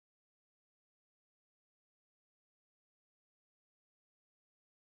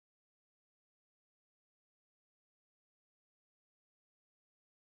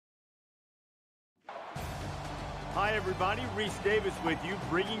Hi, everybody. Reese Davis with you,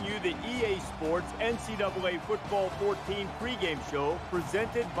 bringing you the EA Sports NCAA Football 14 pregame show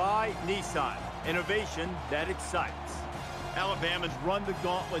presented by Nissan. Innovation that excites. Alabama's run the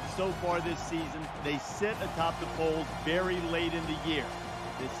gauntlet so far this season. They sit atop the polls very late in the year.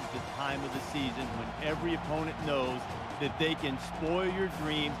 This is the time of the season when every opponent knows that they can spoil your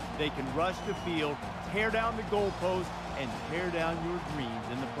dreams, they can rush the field, tear down the goalpost, and tear down your dreams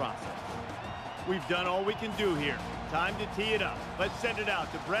in the process. We've done all we can do here. Time to tee it up. Let's send it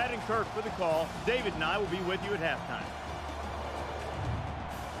out to Brad and Kirk for the call. David and I will be with you at halftime.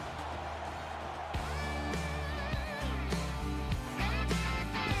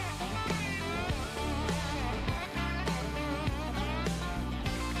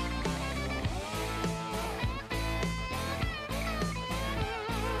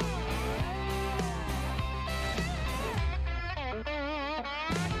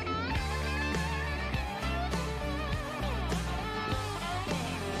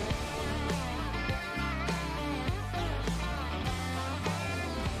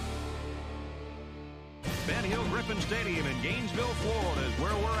 Stadium in Gainesville, Florida is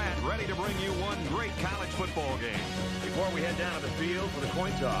where we're at, ready to bring you one great college football game. Before we head down to the field for the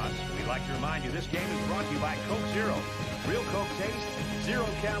coin toss, we'd like to remind you this game is brought to you by Coke Zero. Real Coke taste, 0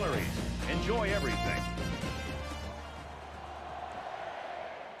 calories. Enjoy everything.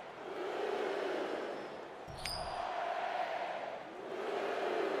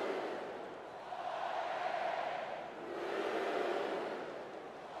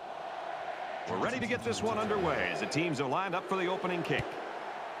 We're ready to get this one underway as the teams are lined up for the opening kick.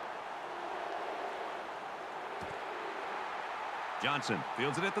 Johnson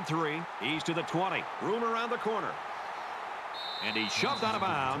fields it at the 3. He's to the 20. Room around the corner. And he's shoved out of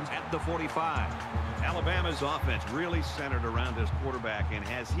bounds at the 45. Alabama's offense really centered around this quarterback, and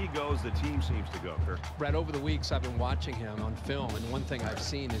as he goes, the team seems to go. Brad, over the weeks, I've been watching him on film, and one thing I've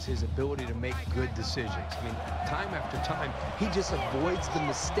seen is his ability to make good decisions. I mean, time after time, he just avoids the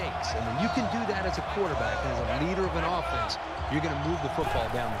mistakes. And when you can do that as a quarterback and as a leader of an offense, you're going to move the football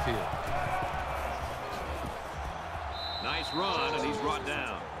down the field. Nice run, and he's brought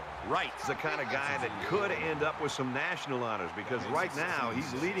down. Wright's the kind of guy that could end up with some national honors because right now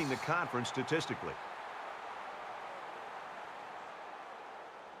he's leading the conference statistically.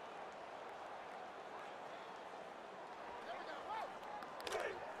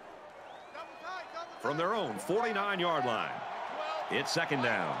 From their own 49-yard line, it's second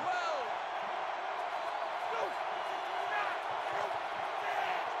down.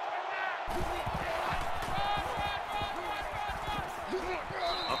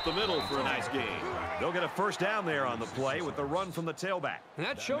 Up the middle for a nice gain. They'll get a first down there on the play with the run from the tailback. And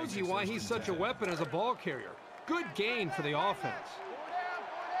that shows you why he's such a weapon as a ball carrier. Good gain for the offense.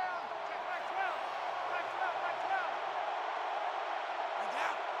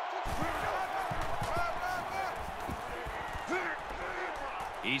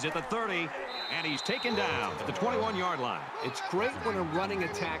 He's at the 30, and he's taken down at the 21-yard line. It's great when a running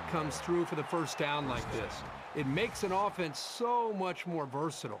attack comes through for the first down like this. It makes an offense so much more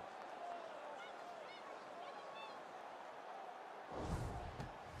versatile.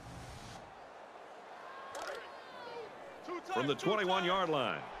 From the 21-yard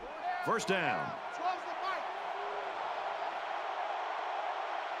line, first down.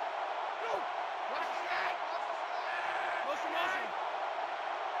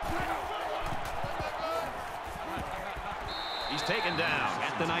 He's taken down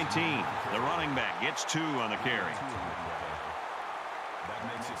at the 19. The running back gets 2 on the carry. That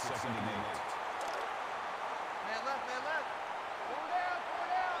makes it second and 8. Man left, man left. Four down,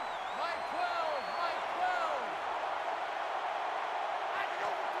 Mike 12, Mike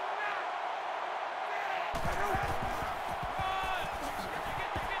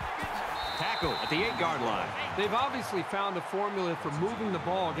 12. Tackle at the 8-yard line. They've obviously found a formula for moving the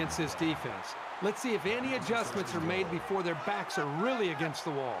ball against this defense. Let's see if any adjustments are made before their backs are really against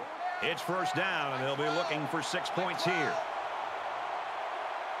the wall. It's first down, and they'll be looking for 6 points here.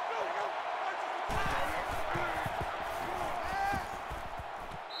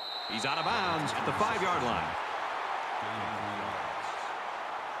 He's out of bounds at the 5-yard line.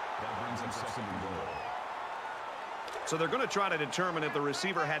 That brings him second and goal. So they're going to try to determine if the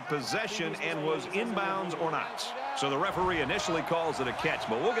receiver had possession and was inbounds or not. So the referee initially calls it a catch,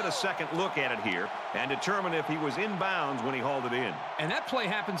 but we'll get a second look at it here and determine if he was inbounds when he hauled it in. And that play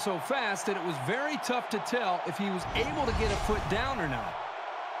happened so fast that it was very tough to tell if he was able to get a foot down or not.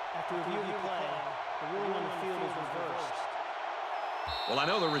 After reviewing the play, the ruling on the field is reversed. Well, I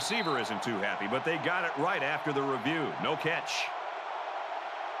know the receiver isn't too happy, but they got it right after the review. No catch.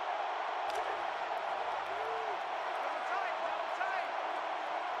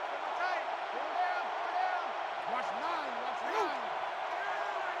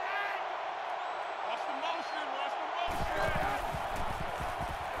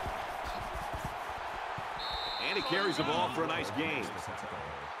 he carries the ball for a nice gain. That's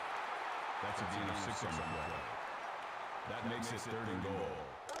a gain of 6 on the play. That makes it 3rd and goal.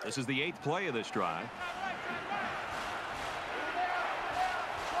 This is the 8th play of this drive.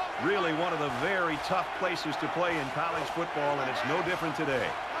 Really one of the very tough places to play in college football, and it's no different today.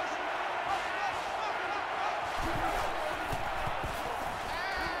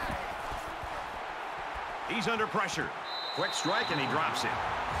 He's under pressure. Quick strike, and he drops it.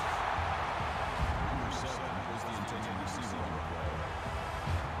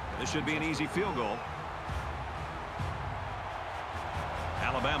 This should be an easy field goal.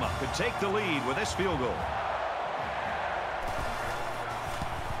 Alabama could take the lead with this field goal.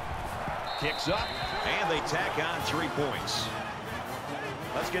 Kicks up, and they tack on 3 points.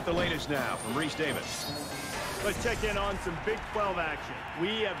 Let's get the latest now from Reese Davis. Let's check in on some Big 12 action.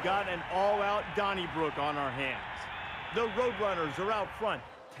 We have got an all-out Donnybrook on our hands. The Roadrunners are out front,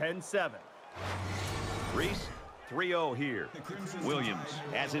 10-7. Reese, 3-0 here. Williams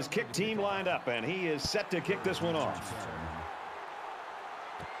has his kick team lined up, and he is set to kick this one off.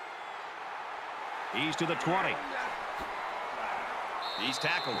 He's to the 20. He's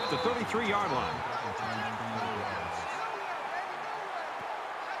tackled at the 33-yard line.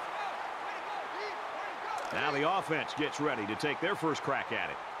 Now the offense gets ready to take their first crack at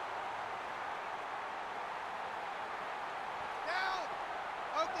it.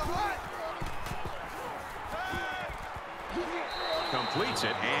 Completes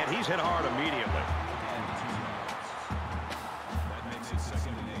it, and he's hit hard immediately. That makes it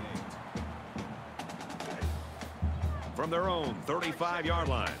 2nd and 8. From their own 35-yard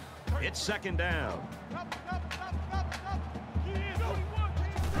line, it's 2nd down.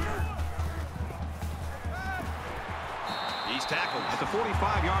 He's tackled at the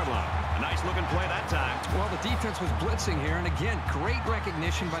 45-yard line. A nice-looking play that time. Well, the defense was blitzing here, and again, great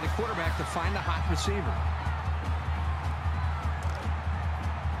recognition by the quarterback to find the hot receiver.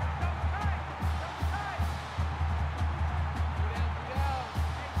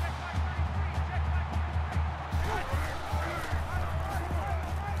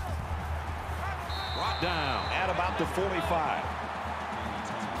 Brought down at about the 45.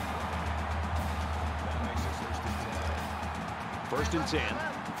 First and 10.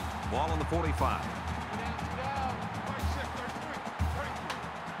 Ball on the 45.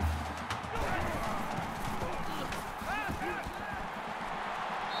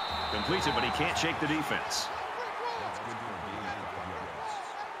 Completes it, but he can't shake the defense. That's good for a gain of 5 yards.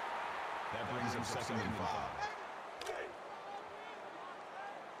 That brings him 2nd and 5.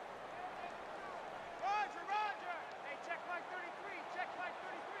 Roger. Hey, check Mike 33. Check Mike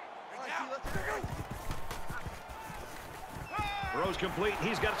 33. Throws complete.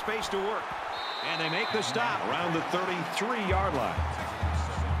 He's got space to work. And they make the stop around the 33-yard line.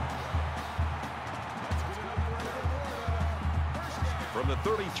 From the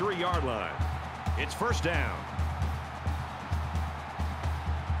 33-yard line, it's 1st down.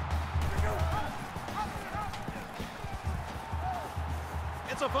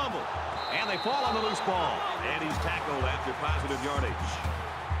 It's a fumble. And they fall on the loose ball. And he's tackled after positive yardage.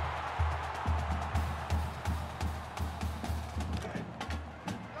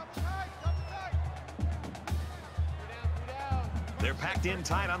 They're packed in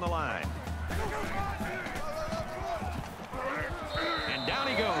tight on the line. And down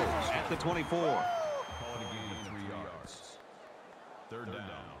he goes at the 24. Call it a gain of 3 yards. 3rd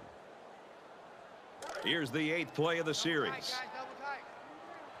down. Here's the 8th play of the series. Guys, double tight.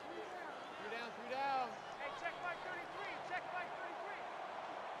 3 down. Hey, check Mike 33. Check Mike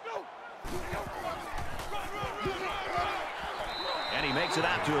 33. And he makes it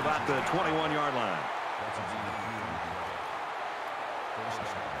out to about the 21-yard line. That's a gain of 3 on the play.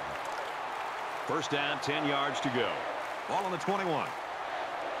 First down, 10 yards to go. Ball on the 21.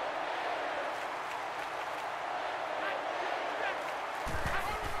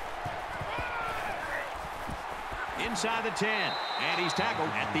 Inside the 10, and he's tackled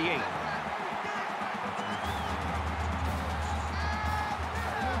at the 8.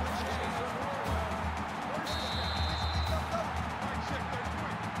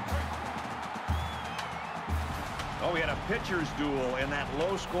 Oh, we had a pitcher's duel in that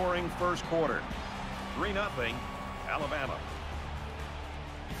low-scoring first quarter. 3-0, Alabama.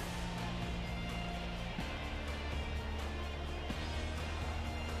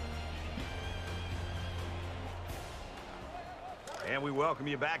 And we welcome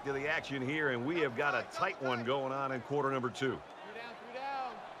you back to the action here, and we have got a tight one going on in quarter number 2. 3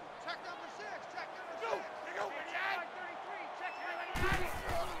 down. Check number 6. Check number 6. Go. Check 33. Check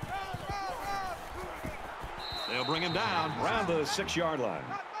They'll bring him down around the 6-yard line.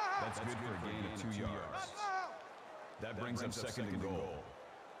 That's good for a gain of 2 yards. That brings up second and goal.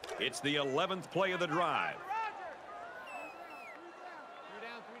 It's the 11th play of the drive.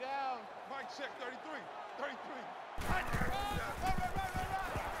 Three down. Mike, check 33.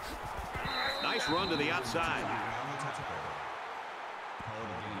 Nice run to the outside. Call it a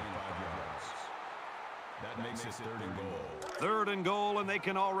gain of 5 yards. That makes it third and goal. Third and goal, and they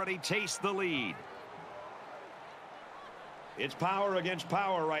can already taste the lead. It's power against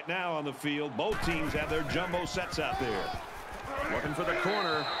power right now on the field. Both teams have their jumbo sets out there. Looking for the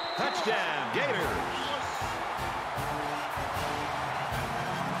corner. Touchdown, Gators.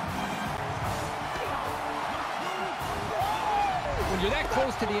 When you're that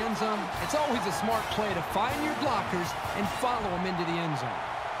close to the end zone, it's always a smart play to find your blockers and follow them into the end zone.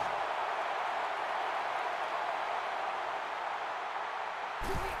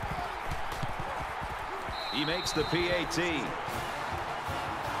 He makes the PAT.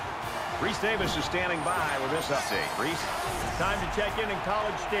 Reese Davis is standing by with this update. Reese? Time to check in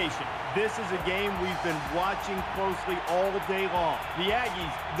College Station. This is a game we've been watching closely all day long. The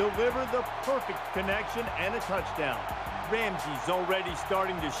Aggies deliver the perfect connection and a touchdown. Ramsey's already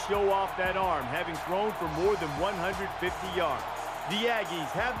starting to show off that arm, having thrown for more than 150 yards. The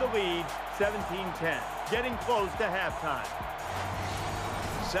Aggies have the lead, 17-10, getting close to halftime.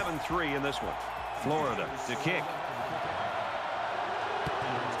 7-3 in this one. Florida to kick.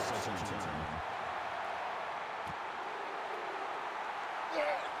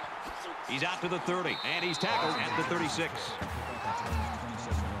 He's out to the 30, and he's tackled at the 36.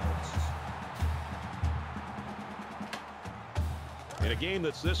 In a game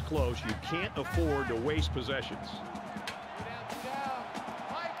that's this close, you can't afford to waste possessions.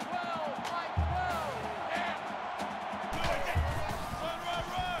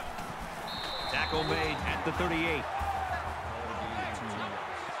 Tackle made at the 38.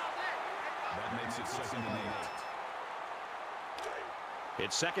 That makes it second and 8.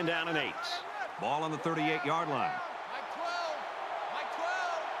 It's second down and 8. Ball on the 38-yard line.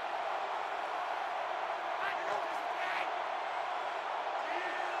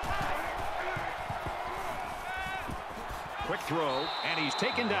 Quick throw, and he's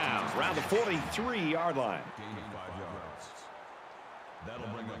taken down around the 43-yard line. Gain of 5 yards. That'll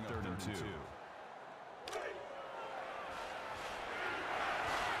bring up third and 2.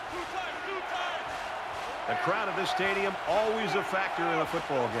 The crowd at this stadium, always a factor in a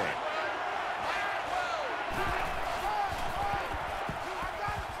football game.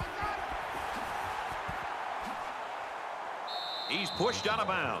 He's pushed out of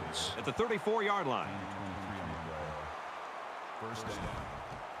bounds at the 34-yard line. First down.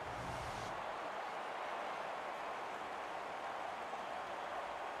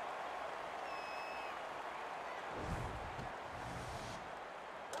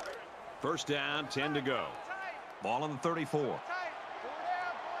 First down, 10 to go. Ball on the 34.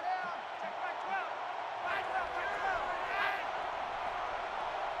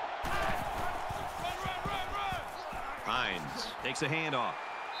 Hines takes a handoff.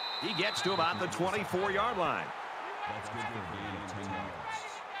 He gets to about the 24-yard line. That's good for a gain of 10 yards.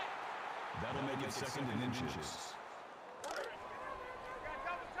 That'll make it second and inches.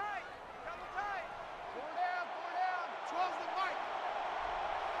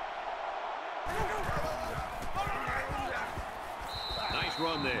 Nice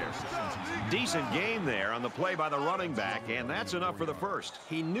run there. Decent game there on the play by the running back, and that's enough for the first.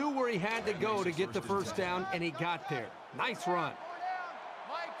 He knew where he had to go to get the first down, and he got there. Nice run.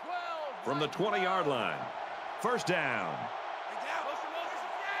 From the 20-yard line. First down.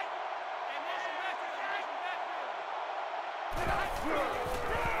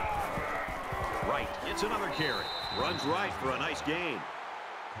 Right, it's another carry. Runs right for a nice gain.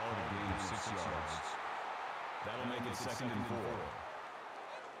 Call it a gain of 6 yards. That'll make it second and 4.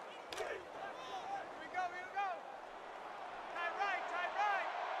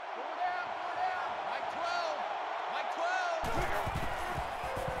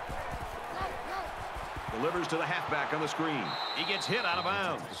 Delivers to the halfback on the screen. He gets hit out of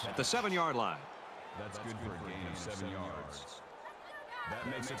bounds at the 7-yard line. That's good for a gain of 7 yards. That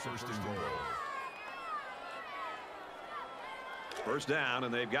makes it first and goal. First down,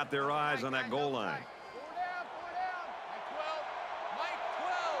 and they've got their eyes on that goal line.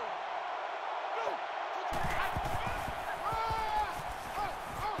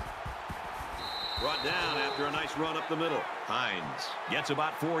 Brought down after a nice run up the middle. Hines gets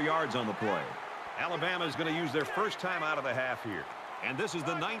about 4 yards on the play. Alabama is going to use their first time out of the half here. And this is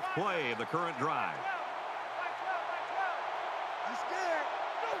the 9th play of the current drive.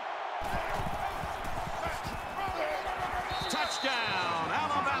 Touchdown,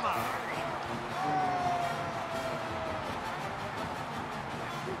 Alabama!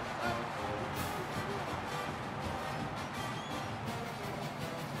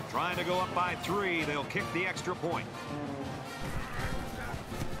 line to go up by 3. They'll kick the extra point.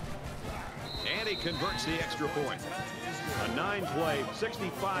 And he converts the extra point. A 9-play,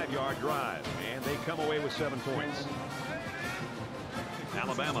 65-yard drive, and they come away with 7 points.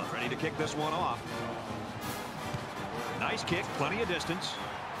 Alabama ready to kick this one off. Nice kick, plenty of distance.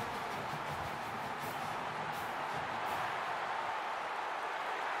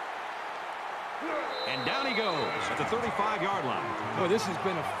 And down he goes at the 35-yard line. Boy, this has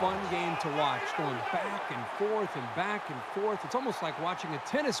been a fun game to watch, going back and forth and back and forth. It's almost like watching a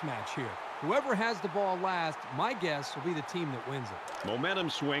tennis match here. Whoever has the ball last, my guess, will be the team that wins it. Momentum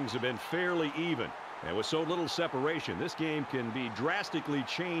swings have been fairly even. And with so little separation, this game can be drastically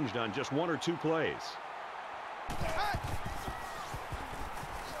changed on just 1 or 2 plays.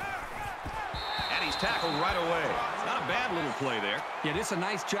 And he's tackled right away. Not a bad little play there. Yeah, this is a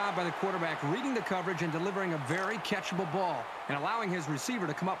nice job by the quarterback reading the coverage and delivering a very catchable ball and allowing his receiver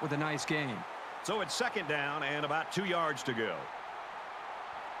to come up with a nice game. So it's 2nd down and about 2 yards to go.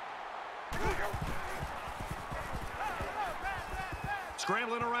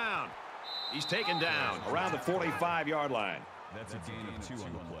 Scrambling around. He's taken down around the 45-yard line. That's a gain of 2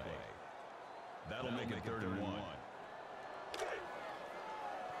 on the play. That'll make it 3rd and 1.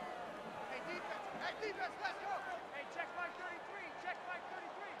 Hey, defense, let's go. Hey, check my 33. Check my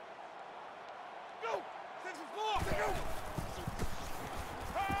 33. Go. 6 and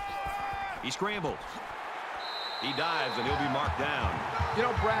 4. He scrambles. He dives, and he'll be marked down. You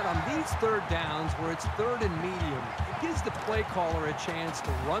know, Brad, on these 3rd downs where it's 3rd and medium, it gives the play caller a chance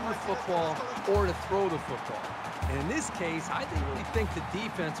to run the football or to throw the football. And in this case, I really think the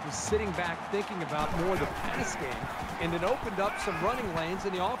defense was sitting back thinking about more the pass game, and it opened up some running lanes,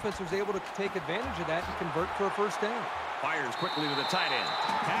 and the offense was able to take advantage of that and convert for a 1st down. Fires quickly to the tight end.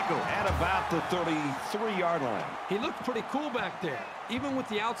 Tackle at about the 33-yard line. He looked pretty cool back there. Even with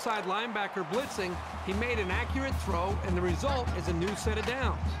the outside linebacker blitzing, he made an accurate throw, and the result is a new set of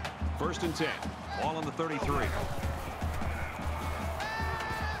downs. 1st and 10. Ball on the 33.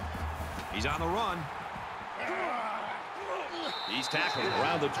 He's on the run. He's tackled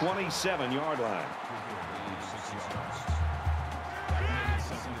around the 27-yard line.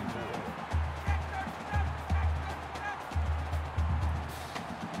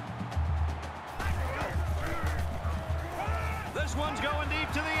 This one's going deep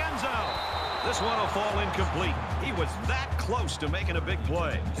to the end zone. This one will fall incomplete. He was that close to making a big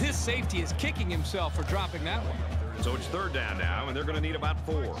play. This safety is kicking himself for dropping that one. So it's 3rd down now, and they're going to need about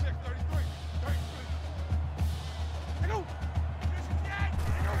 4.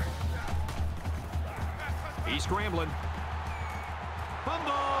 He's scrambling.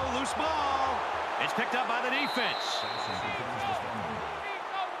 Fumble, loose ball. It's picked up by the defense.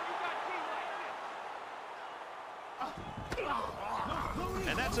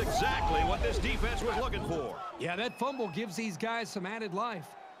 And that's exactly what this defense was looking for. Yeah, that fumble gives these guys some added life.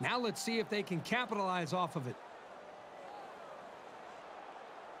 Now let's see if they can capitalize off of it.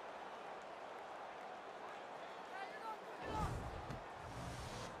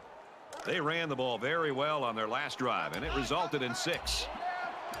 They ran the ball very well on their last drive, and it resulted in 6.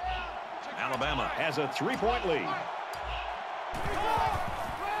 Alabama has a 3-point lead.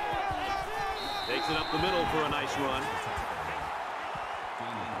 Takes it up the middle for a nice run.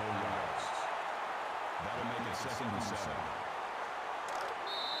 That'll make it 2nd and 7.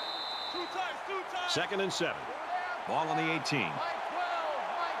 2nd and 7. Ball on the 18.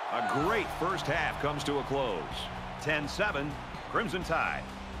 A great first half comes to a close. 10-7, Crimson Tide.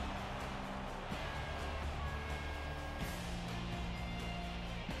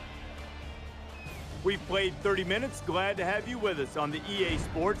 We've played 30 minutes. Glad to have you with us on the EA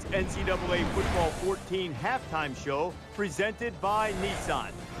Sports NCAA Football 14 halftime show presented by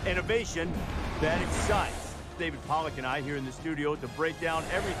Nissan. Innovation that excites. David Pollack and I here in the studio to break down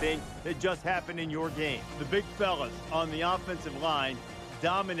everything that just happened in your game. The big fellas on the offensive line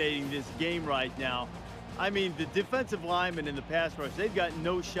dominating this game right now. I mean, the defensive linemen in the pass rush, they've got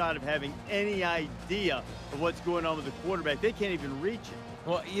no shot of having any idea of what's going on with the quarterback. They can't even reach it.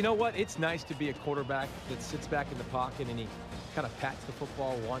 Well, you know what? It's nice to be a quarterback that sits back in the pocket and he kind of pats the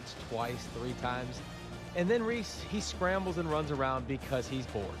football once, twice, 3 times. And then Reese, he scrambles and runs around because he's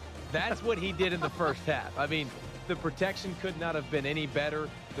bored. That's what he did in the first half. I mean, the protection could not have been any better.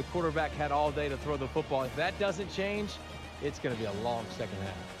 The quarterback had all day to throw the football. If that doesn't change, it's going to be a long second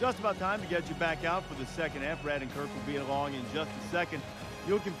half. Just about time to get you back out for the second half. Brad and Kirk will be along in just a second.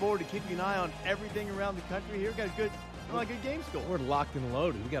 You're looking forward to keeping an eye on everything around the country here. Got a good game score. We're locked and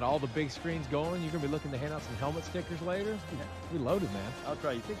loaded. We got all the big screens going. You're going to be looking to hand out some helmet stickers later. We loaded, man. I'll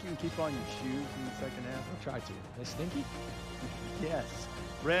try. You think you can keep on your shoes in the second half? I'll try to. They stinky? Yes.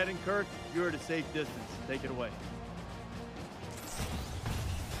 Brad and Kirk, you're at a safe distance. Take it away.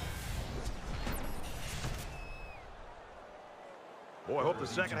 Boy, I hope the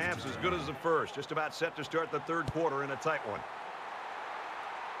second half's as good as the first. Just about set to start the third quarter in a tight one.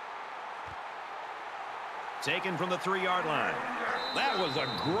 Taken from the 3-yard line. That was a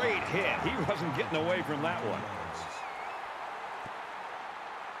great hit. He wasn't getting away from that one.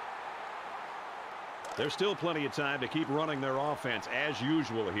 There's still plenty of time to keep running their offense as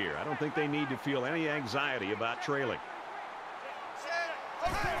usual here. I don't think they need to feel any anxiety about trailing.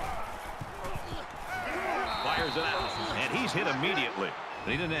 Fires it out, and he's hit immediately.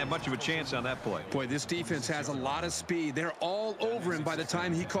 He didn't have much of a chance on that play. Boy, this defense has a lot of speed. They're all over him by the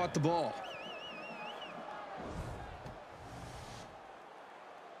time he caught the ball.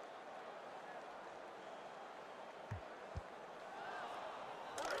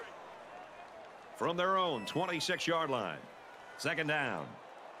 From their own 26-yard line. Second down.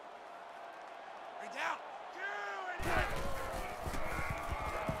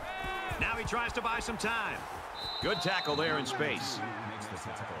 Now he tries to buy some time. Good tackle there in space. Makes the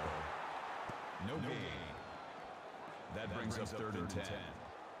tackle. No gain. That brings up 3rd and 10. Heavy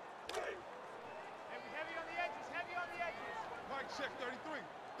on the edges, heavy on the edges. Mike, check 33,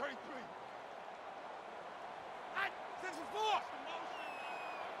 33. Hot, 6 and 4.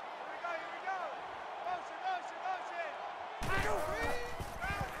 Here we go. Motion, motion, motion.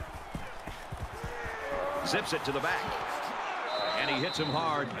 Zips it to the back. And he hits him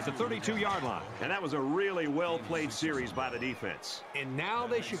hard at the 32-yard line. And that was a really well-played series by the defense. And now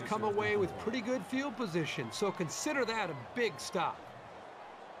they should come away with pretty good field position, so consider that a big stop.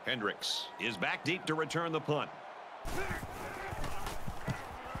 Hendricks is back deep to return the punt.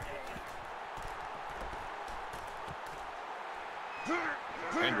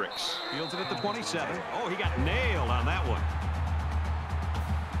 Hendricks fields it at the 27. Oh, he got nailed on that one.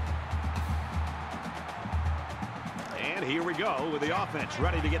 And here we go with the offense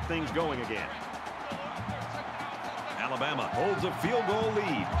ready to get things going again. Alabama holds a field goal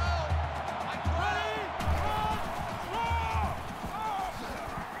lead.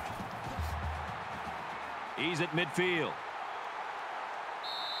 He's at midfield.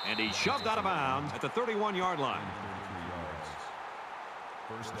 And he's shoved out of bounds at the 31-yard line.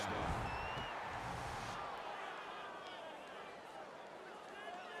 33 yards. First down.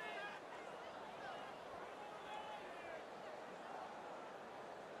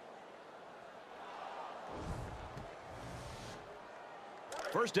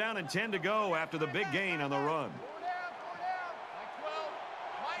 First down and 10 to go after the big gain on the run.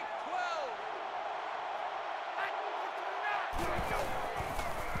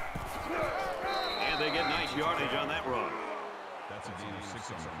 And they get nice yardage on that run. That's a gain of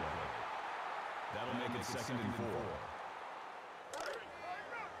 6 on the play. That'll make it 2nd and 4.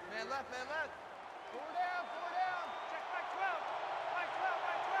 Man left, man left. Four down. Check Mike 12.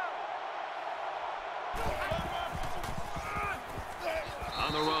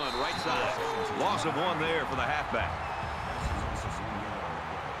 On the run, right side. Loss of 1 there for the halfback.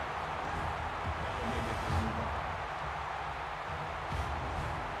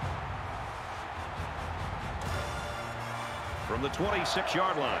 From the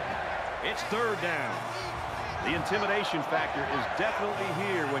 26-yard line, it's 3rd down. The intimidation factor is definitely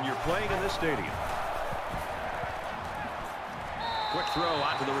here when you're playing in this stadium. Quick throw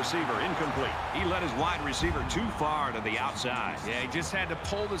out to the receiver, incomplete. He led his wide receiver too far to the outside. Yeah, he just had to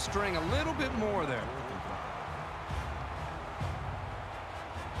pull the string a little bit more there.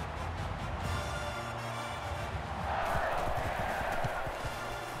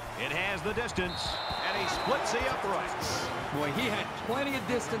 It has the distance, and he splits the uprights. Boy, he had plenty of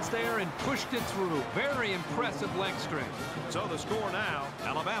distance there and pushed it through. Very impressive leg strength. So the score now,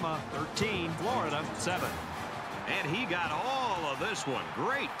 Alabama 13, Florida 7. And he got all of this one.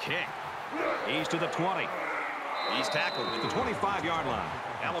 Great kick. He's to the 20. He's tackled at the 25-yard line.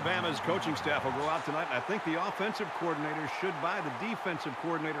 Alabama's coaching staff will go out tonight, and I think the offensive coordinator should buy the defensive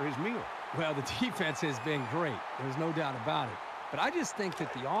coordinator his meal. Well, the defense has been great. There's no doubt about it. But I just think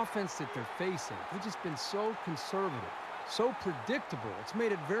that the offense that they're facing, they've just been so conservative, so predictable. It's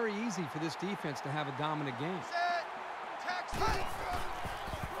made it very easy for this defense to have a dominant game.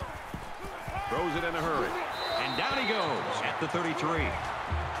 Throws it in a hurry. And down he goes at the 33.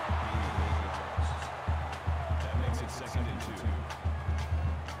 That makes it 2nd and 2.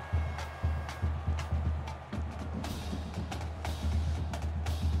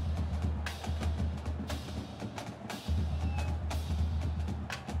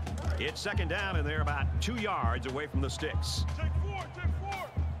 It's 2nd down, and they're about 2 yards away from the sticks. Take 4. It's our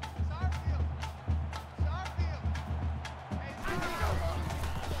field. It's our field. Hey,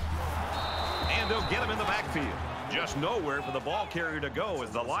 they'll get him in the backfield. Just nowhere for the ball carrier to go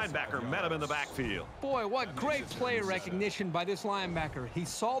as the linebacker met him in the backfield. Boy, what great play recognition by this linebacker. He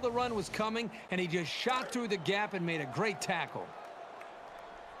saw the run was coming, and he just shot through the gap and made a great tackle.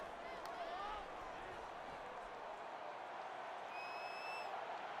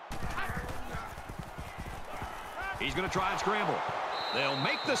 He's going to try and scramble. They'll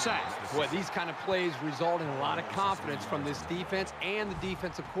make the sack. Boy, these kind of plays result in a lot of confidence from this defense and the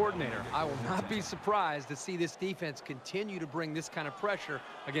defensive coordinator. I will not be surprised to see this defense continue to bring this kind of pressure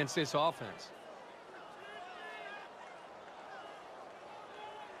against this offense.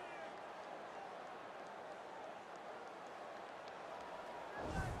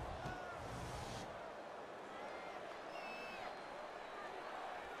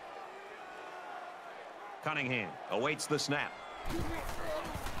 Cunningham awaits the snap.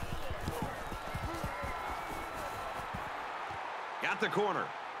 Got the corner.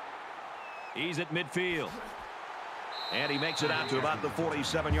 He's at midfield. And he makes it out to about the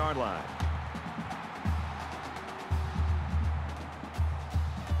 47-yard line.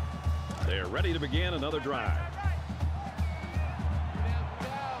 They're ready to begin another drive.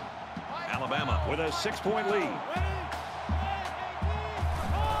 Alabama with a 6-point lead.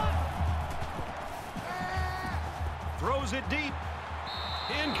 Throws it deep.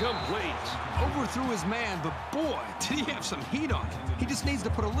 Incomplete. Overthrew his man, but boy, did he have some heat on it. He just needs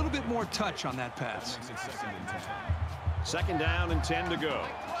to put a little bit more touch on that pass. Second down and 10 to go.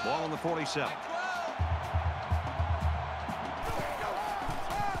 Ball on the 47.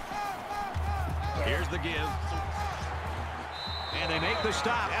 Here's the give. And they make the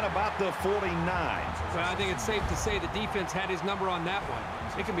stop at about the 49. Well, I think it's safe to say the defense had his number on that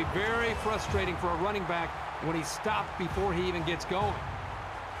one. It can be very frustrating for a running back when he's stopped before he even gets going.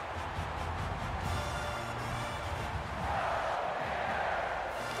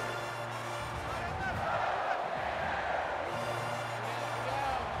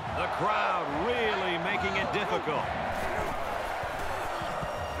 The crowd really making it difficult.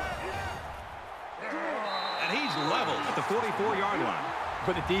 And he's leveled at the 44-yard line.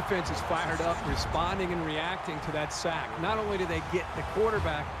 But the defense is fired up, responding and reacting to that sack. Not only do they get the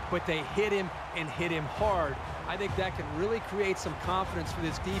quarterback, but they hit him and hit him hard. I think that can really create some confidence for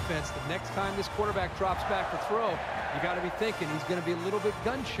this defense. The next time this quarterback drops back to throw, you got to be thinking he's going to be a little bit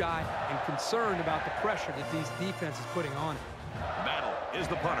gun-shy and concerned about the pressure that these defense is putting on him. Battle is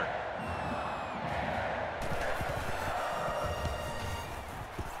the punter.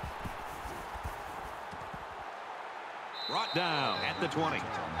 Brought down at the 20.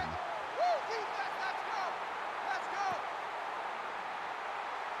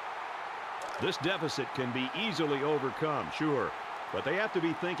 This deficit can be easily overcome, sure. But they have to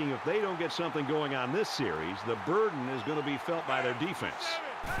be thinking if they don't get something going on this series, the burden is going to be felt by their defense.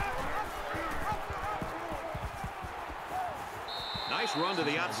 Nice run to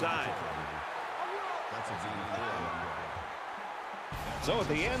the outside. So at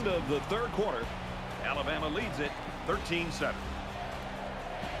the end of the third quarter, Alabama leads it 13-7.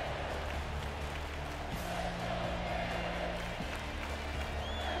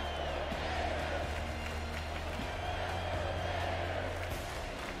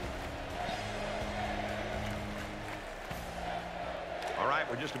 All right,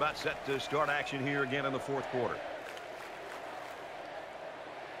 we're just about set to start action here again in the fourth quarter.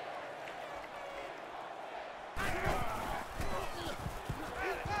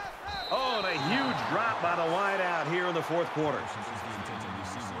 Oh, and a huge drop by the wideout here in the fourth quarter.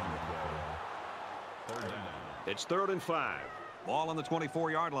 It's 3rd and 5. Ball on the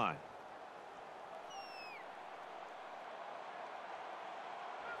 24-yard line.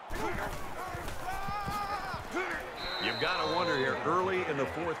 You've got to wonder here early in the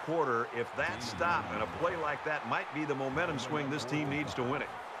fourth quarter if that stop and a play like that might be the momentum swing this team needs to win it.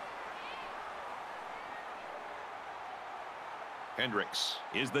 Hendricks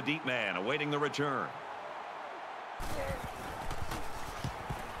is the deep man awaiting the return.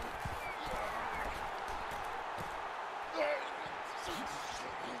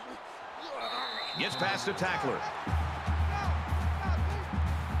 Gets past a tackler.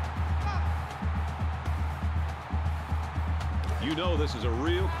 You know this is a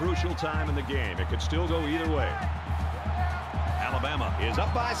real crucial time in the game. It could still go either way. Alabama is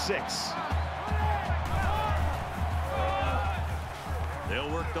up by 6.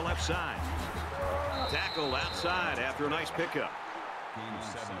 They'll work the left side. Tackle outside after a nice pickup. Gain of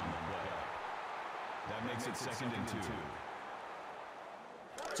 7 on the play. That makes it 2nd and 2.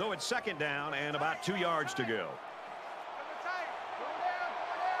 So it's 2nd down and about 2 yards to go.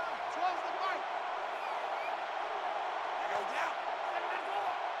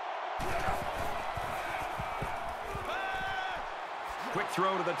 Quick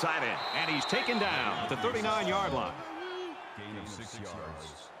throw to the tight end. And he's taken down at the 39-yard line. Gain of 6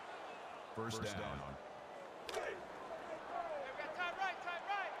 yards. First down.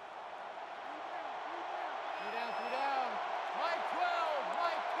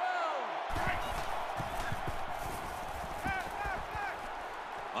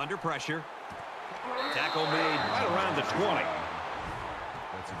 Under pressure. Tackle made right around the 20.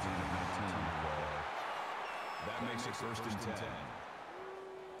 That's a gain of 19. That makes it first and 10.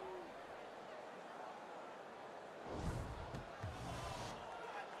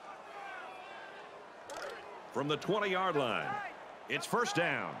 From the 20-yard line, it's first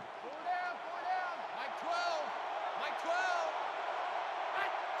down.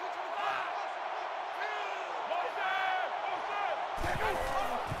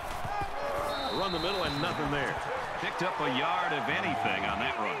 Run the middle and nothing there. Picked up a yard of anything on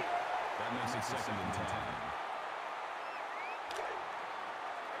that run. That makes it second and 10.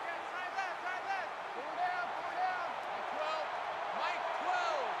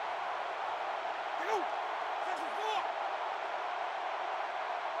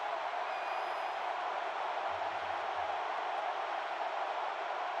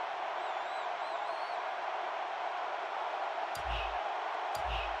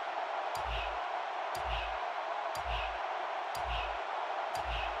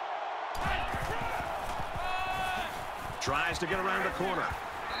 Tries to get around the corner.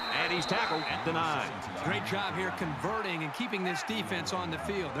 And he's tackled at the 9. Great job here converting and keeping this defense on the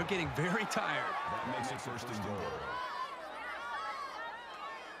field. They're getting very tired. That makes it first and goal.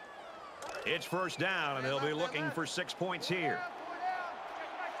 It's first down, and they'll be looking for 6 points here.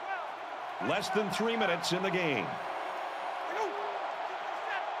 Less than 3 minutes in the game.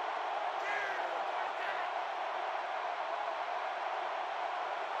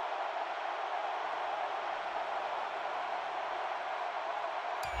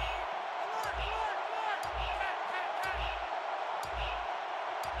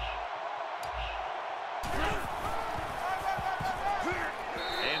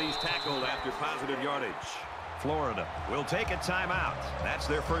 Tackled after positive yardage. Florida will take a timeout. That's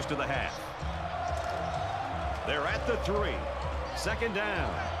their first of the half. They're at the 3. Second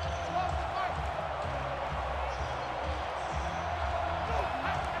down.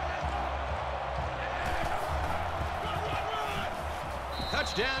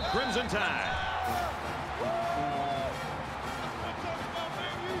 Touchdown, Crimson Tide.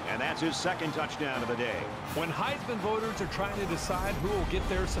 And that's his second touchdown of the day. When Heisman voters are trying to decide who will get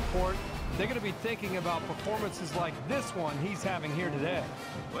their support, they're going to be thinking about performances like this one he's having here today.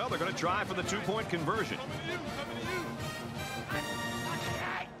 Well, they're going to try for the 2-point conversion.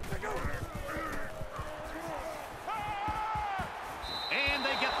 And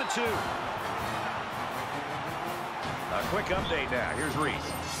they get the 2. A quick update now. Here's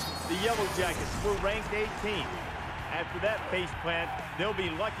Reese. The Yellow Jackets were ranked 18th. After that face plant, they'll be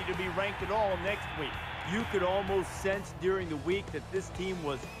lucky to be ranked at all next week. You could almost sense during the week that this team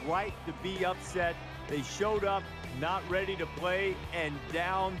was ripe to be upset. They showed up, not ready to play, and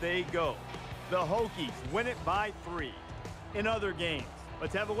down they go. The Hokies win it by 3. In other games,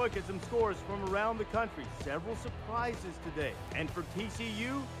 let's have a look at some scores from around the country. Several surprises today. And for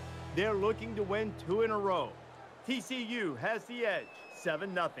TCU, they're looking to win 2 in a row. TCU has the edge,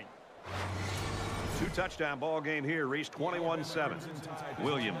 7-0. 2-touchdown ball game here. Reese 21-7.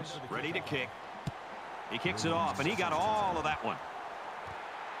 Williams ready to kick. He kicks it off, and he got all of that one.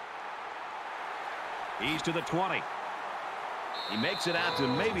 He's to the 20. He makes it out to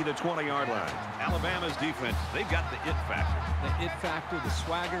maybe the 20-yard line. Alabama's defense, they've got the it factor. The it factor, the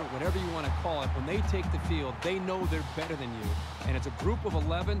swagger, whatever you want to call it. When they take the field, they know they're better than you. And it's a group of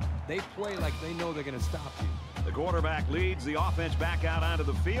 11. They play like they know they're going to stop you. The quarterback leads the offense back out onto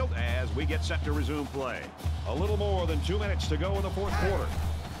the field as we get set to resume play. A little more than 2 minutes to go in the fourth quarter.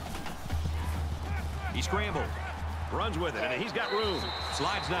 He scrambled, runs with it, and he's got room.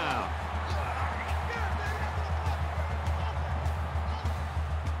 Slides down.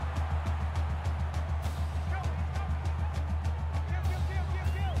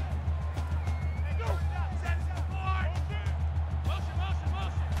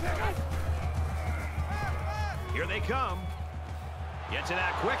 Here they come. Gets it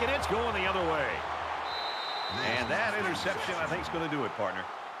out quick, and it's going the other way. And that interception, I think, is going to do it, partner.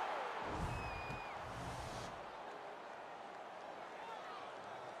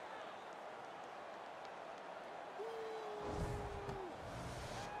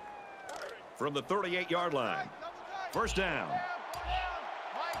 From the 38-yard line. First down.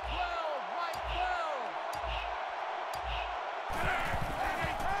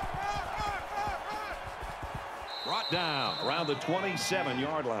 Brought knocked down around the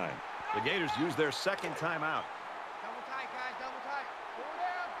 27-yard line. The Gators use their second timeout. Double tight, guys, double tight. 4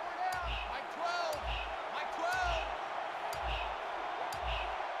 down, 4 down. Mike 12. Mike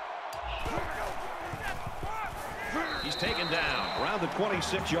 12. He's taken down around the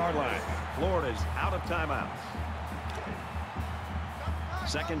 26-yard line. Florida's out of timeouts.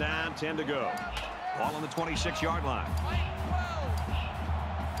 Second down, 10 to go. Ball on the 26-yard line.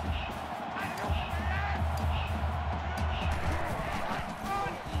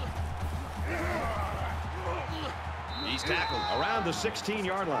 He's tackled around the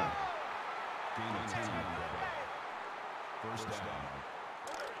 16-yard line. Gain of 10 on the play. First down.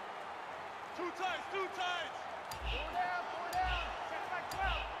 Two tights, two tights. 4 down, 4 down. Check Mike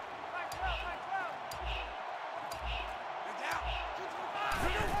 12. Mike 12, Mike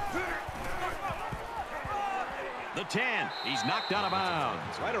 12. The 10. He's knocked out of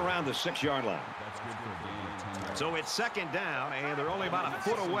bounds right around the 6-yard line. That's good for a gain of 10 yards. So it's second down, and they're only about a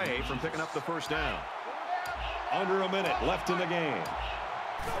foot away from picking up the first down. Under a minute left in the game.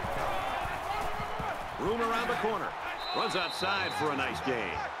 Room around the corner. Runs outside for a nice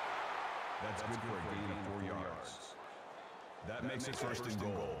gain. That's good for a gain of 4 yards. That makes it first and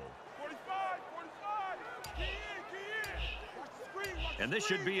goal. 45, 45. Key in, key in. Watch the screen, watch the And this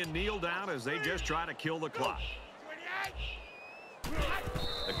should screen. be a kneel down as they just try to kill the clock. 28.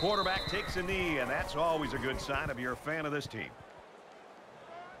 The quarterback takes a knee, and that's always a good sign if you're a fan of this team.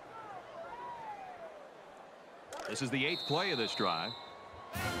 This is the 8th play of this drive.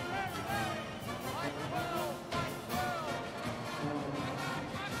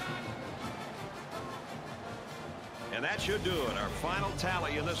 And that should do it. Our final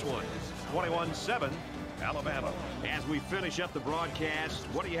tally in this one, 21-7, Alabama. As we finish up the broadcast,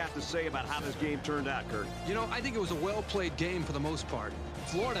 what do you have to say about how this game turned out, Kurt? You know, I think it was a well-played game for the most part.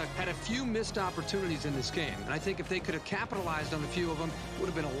 Florida had a few missed opportunities in this game, and I think if they could have capitalized on a few of them, it would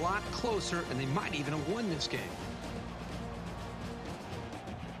have been a lot closer, and they might even have won this game.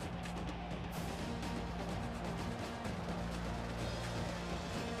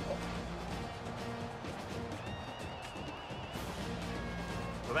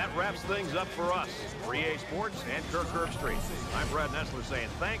 So that wraps things up for us. For EA Sports and Kirk Herbstreit. I'm Brad Nessler saying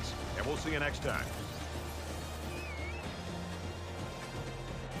thanks, and we'll see you next time.